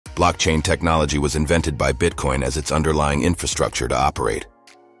Blockchain technology was invented by Bitcoin as its underlying infrastructure to operate.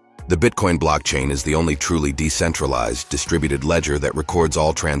 The Bitcoin blockchain is the only truly decentralized, distributed ledger that records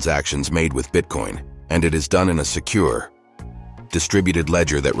all transactions made with Bitcoin, and it is done in a secure, distributed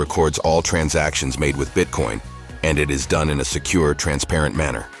ledger that records all transactions made with Bitcoin, and it is done in a secure, transparent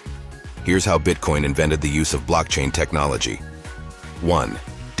manner. Here's how Bitcoin invented the use of blockchain technology. 1.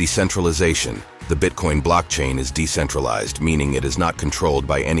 Decentralization. The Bitcoin blockchain is decentralized, meaning it is not controlled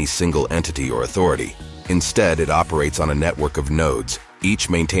by any single entity or authority. Instead, it operates on a network of nodes, each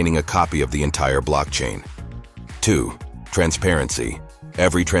maintaining a copy of the entire blockchain. 2. Transparency.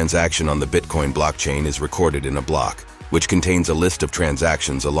 Every transaction on the Bitcoin blockchain is recorded in a block, which contains a list of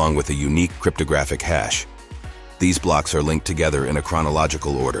transactions along with a unique cryptographic hash. These blocks are linked together in a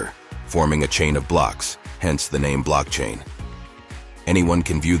chronological order, forming a chain of blocks, hence the name blockchain. Anyone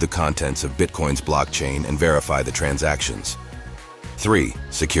can view the contents of Bitcoin's blockchain and verify the transactions. 3.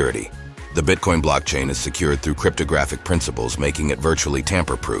 Security. The Bitcoin blockchain is secured through cryptographic principles, making it virtually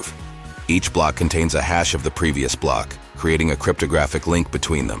tamper-proof. Each block contains a hash of the previous block, creating a cryptographic link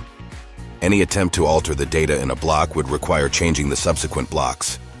between them. Any attempt to alter the data in a block would require changing the subsequent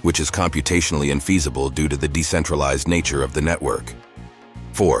blocks, which is computationally infeasible due to the decentralized nature of the network.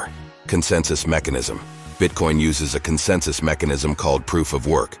 4. Consensus mechanism. Bitcoin uses a consensus mechanism called proof of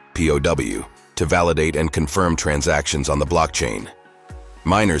work, POW, to validate and confirm transactions on the blockchain.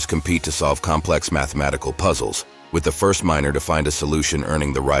 Miners compete to solve complex mathematical puzzles, with the first miner to find a solution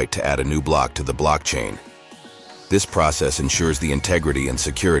earning the right to add a new block to the blockchain. This process ensures the integrity and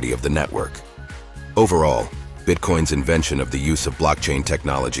security of the network. Overall, Bitcoin's invention of the use of blockchain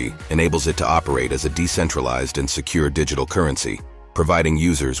technology enables it to operate as a decentralized and secure digital currency, providing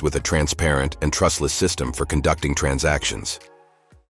users with a transparent and trustless system for conducting transactions.